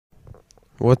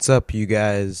What's up, you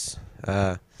guys?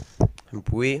 I'm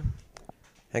Bui.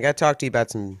 I gotta talk to you about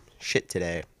some shit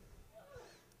today.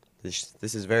 This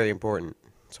is very important,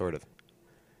 sort of.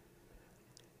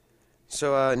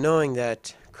 So, knowing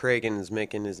that Kragan is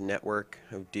making his network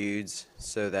of dudes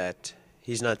so that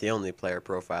he's not the only player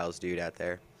profiles dude out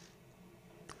there.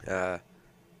 Uh,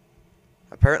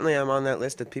 Apparently I'm on that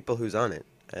list of people who's on it,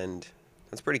 and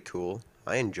that's pretty cool.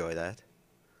 I enjoy that.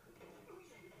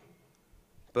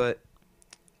 But,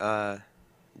 uh,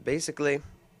 basically,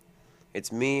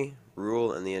 it's me,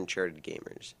 Rule, and the Uncharted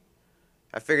Gamers.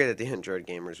 I figured that the Uncharted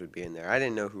Gamers would be in there. I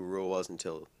didn't know who Rule was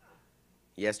until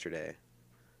yesterday.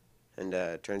 And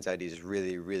turns out he's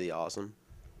really, really awesome.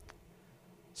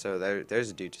 So there's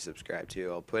a dude to subscribe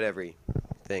to. I'll put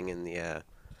everything in the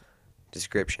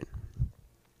description.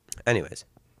 Anyways.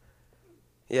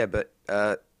 Yeah, but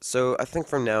so I think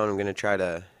from now on I'm going to try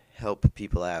to help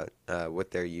people out with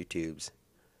their YouTubes.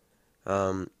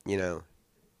 You know,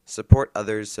 support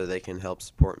others so they can help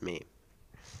support me.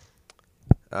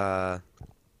 So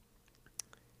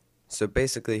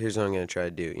basically, here's what I'm going to try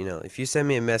to do. You know, if you send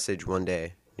me a message one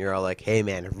day, you're all like, hey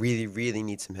man, I really, really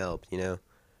need some help, you know?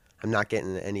 I'm not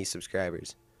getting any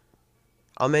subscribers.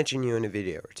 I'll mention you in a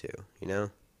video or two, you know?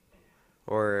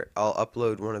 Or I'll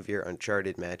upload one of your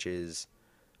Uncharted matches,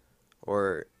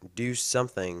 or do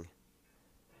something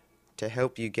to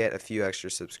help you get a few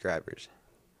extra subscribers.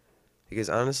 Because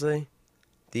honestly,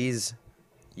 these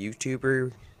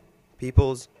YouTuber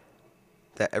peoples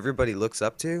that everybody looks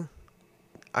up to,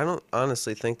 I don't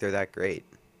honestly think they're that great.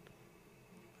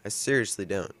 I seriously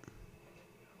don't.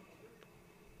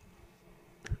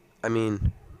 I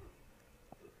mean,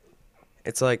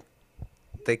 it's like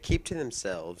they keep to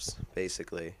themselves,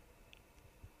 basically.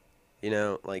 You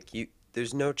know, like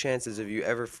there's no chances of you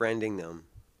ever friending them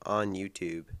on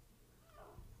YouTube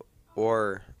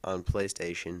or on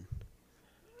PlayStation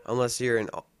unless you're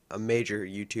a major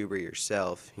YouTuber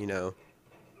yourself, you know,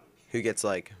 who gets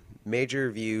like major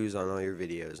views on all your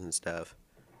videos and stuff.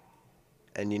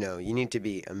 And you know, you need to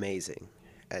be amazing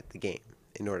at the game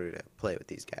in order to play with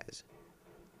these guys.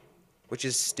 Which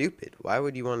is stupid. Why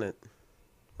would you want to?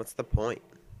 What's the point?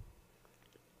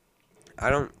 I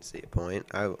don't see a point.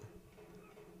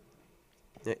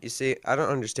 You see, I don't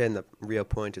understand the real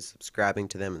point of subscribing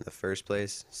to them in the first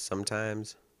place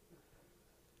sometimes.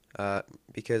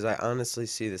 Because I honestly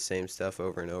see the same stuff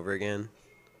over and over again.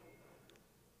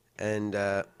 And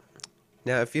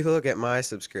now, if you look at my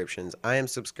subscriptions, I am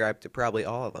subscribed to probably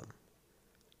all of them.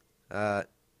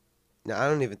 Now, I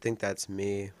don't even think that's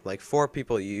me. Like, four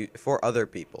other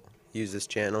people use this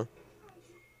channel.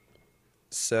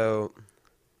 So,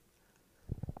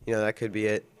 you know, that could be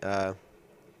it. If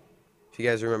you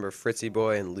guys remember Fritzy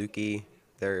Boy and Lukey,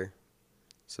 they're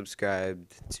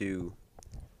subscribed to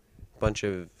a bunch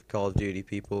of Call of Duty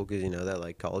people because, you know, they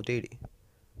like Call of Duty.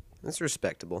 That's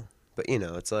respectable. But, you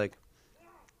know, it's like,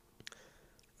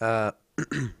 I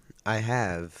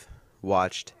have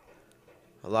watched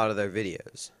a lot of their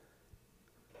videos.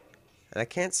 And I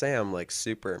can't say I'm, like,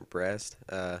 super impressed,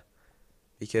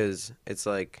 because it's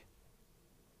like,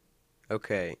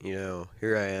 okay, you know,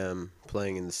 here I am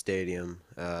playing in the stadium.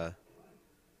 You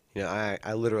know,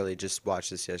 I literally just watched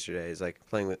this yesterday. It's like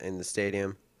playing in the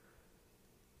stadium.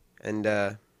 And,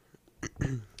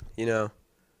 you know,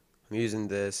 I'm using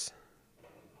this,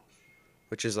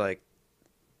 which is like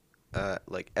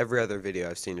every other video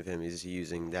I've seen of him, he's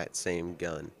using that same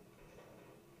gun.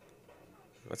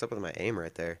 What's up with my aim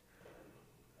right there?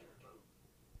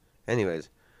 Anyways,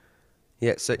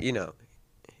 yeah, so, you know,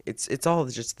 it's all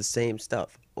just the same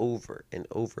stuff over and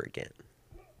over again.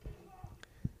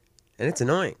 And it's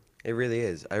annoying. It really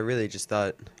is. I really just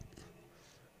thought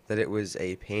that it was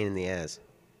a pain in the ass.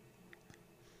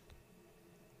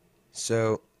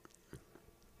 So,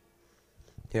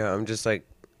 yeah, I'm just like,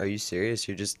 are you serious?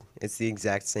 It's the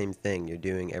exact same thing. You're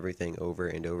doing everything over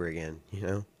and over again, you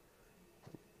know?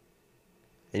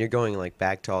 And you're going, like,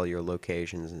 back to all your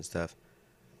locations and stuff.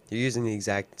 You're using the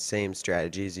exact same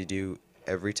strategies you do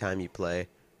every time you play.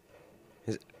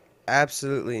 There's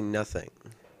absolutely nothing.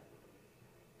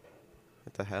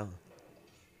 What the hell?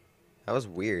 That was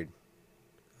weird.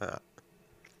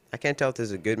 I can't tell if this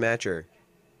is a good match or...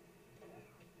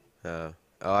 oh,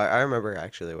 I remember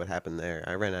actually what happened there.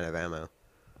 I ran out of ammo.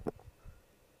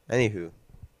 Anywho.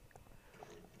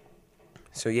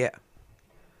 So yeah.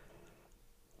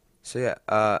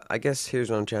 I guess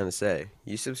here's what I'm trying to say.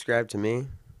 You subscribe to me,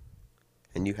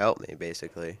 and you help me,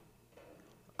 basically.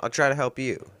 I'll try to help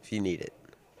you if you need it.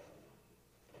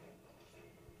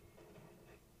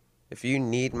 If you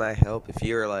need my help, if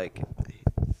you're like,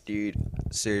 dude,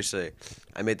 seriously,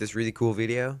 I made this really cool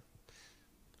video,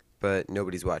 but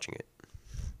nobody's watching it.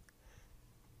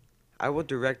 I will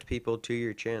direct people to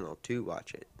your channel to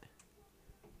watch it.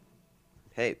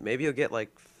 Hey, maybe you'll get like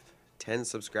 10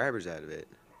 subscribers out of it.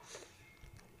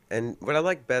 And what I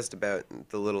like best about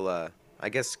the little, I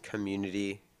guess,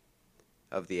 community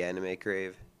of the Anime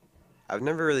Crave, I've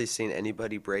never really seen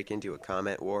anybody break into a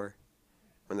comment war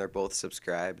when they're both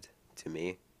subscribed to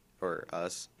me or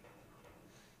us,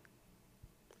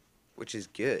 which is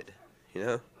good, you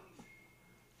know?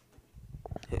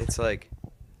 It's like,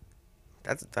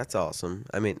 that's awesome.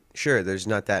 I mean, sure, there's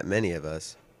not that many of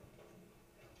us,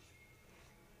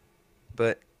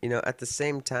 but, you know, at the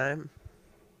same time,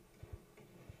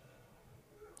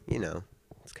 you know,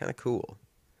 it's kind of cool.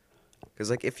 Because,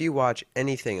 like, if you watch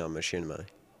anything on Machinima,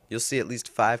 you'll see at least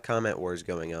 5 comment wars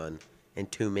going on in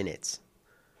 2 minutes.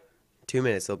 2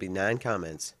 minutes, there'll be 9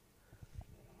 comments.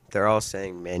 They're all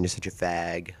saying, man, you're such a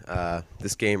fag.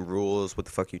 This game rules. What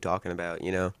the fuck are you talking about,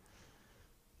 you know?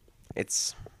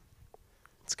 It's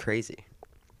crazy.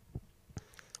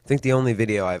 I think the only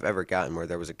video I've ever gotten where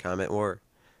there was a comment war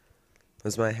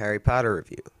was my Harry Potter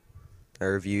review. I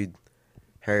reviewed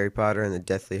Harry Potter and the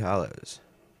Deathly Hallows,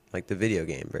 like the video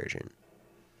game version.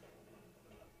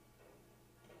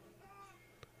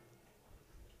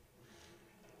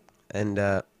 And,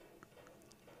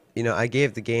 you know, I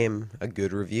gave the game a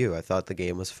good review. I thought the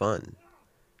game was fun.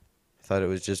 I thought it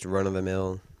was just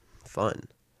run-of-the-mill fun.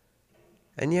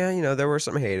 And yeah, you know, there were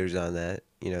some haters on that.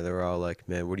 You know, they were all like,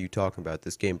 man, what are you talking about?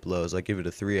 This game blows. I give it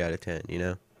a 3 out of 10, you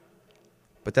know?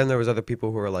 But then there was other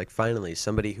people who were like, finally,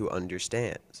 somebody who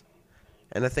understands.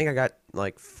 And I think I got,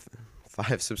 like,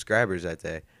 5 subscribers that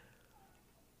day.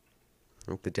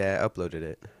 Like, the day I uploaded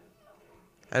it.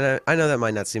 And I know that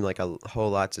might not seem like a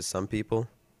whole lot to some people.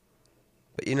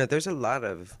 But, you know, there's a lot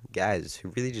of guys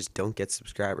who really just don't get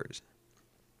subscribers.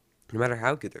 No matter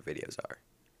how good their videos are.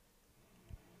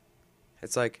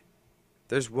 It's like,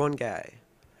 there's one guy.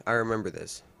 I remember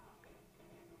this.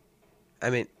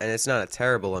 I mean, and it's not a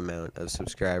terrible amount of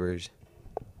subscribers.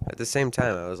 At the same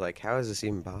time, I was like, how is this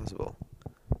even possible?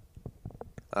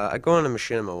 I go on a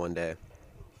Machinima one day,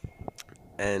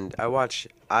 and I watch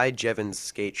iJevan's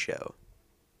skate show.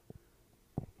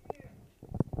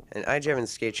 And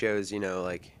iJevan's skate show is, you know,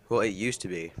 like, well, it used to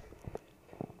be.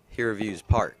 He reviews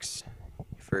parks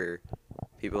for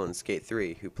people in Skate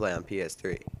 3 who play on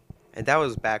PS3. And that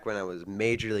was back when I was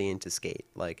majorly into Skate.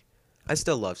 Like, I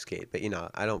still love Skate, but, you know,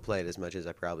 I don't play it as much as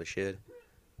I probably should.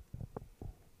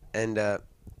 And,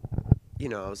 you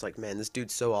know, I was like, man, this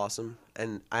dude's so awesome.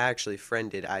 And I actually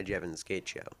friended iJevan's skate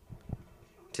show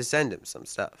to send him some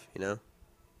stuff, you know?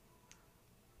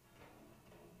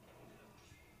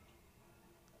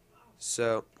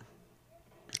 So,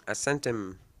 I sent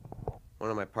him one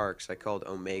of my parks I called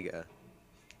Omega,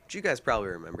 which you guys probably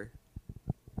remember.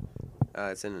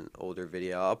 It's in an older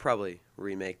video. I'll probably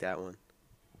remake that one.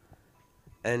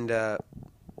 And,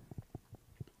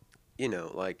 you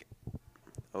know, like,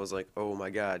 I was like, oh my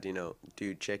god, you know,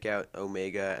 dude, check out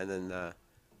Omega. And then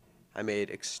I made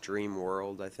Extreme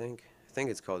World, I think. I think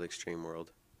it's called Extreme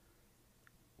World.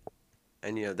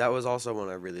 And, you know, that was also one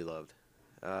I really loved.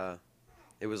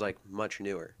 It was, like, much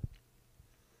newer.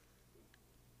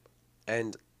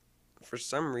 And for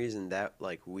some reason that,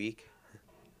 like, week,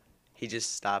 he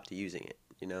just stopped using it,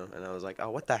 you know? And I was like,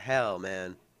 oh, what the hell,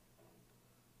 man?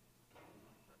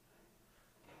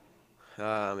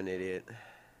 I'm an idiot.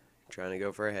 Trying to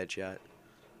go for a headshot.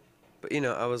 But, you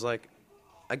know, I was like,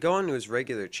 I go onto his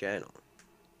regular channel.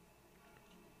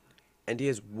 And he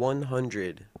has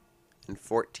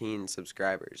 114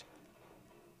 subscribers.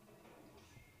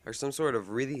 Or some sort of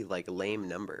really, like, lame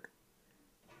number.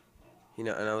 You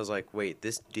know, and I was like, wait,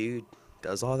 this dude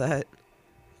does all that?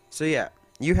 So, yeah,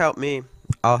 you help me,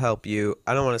 I'll help you.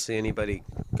 I don't want to see anybody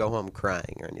go home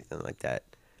crying or anything like that.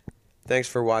 Thanks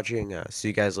for watching. See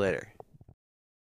you guys later.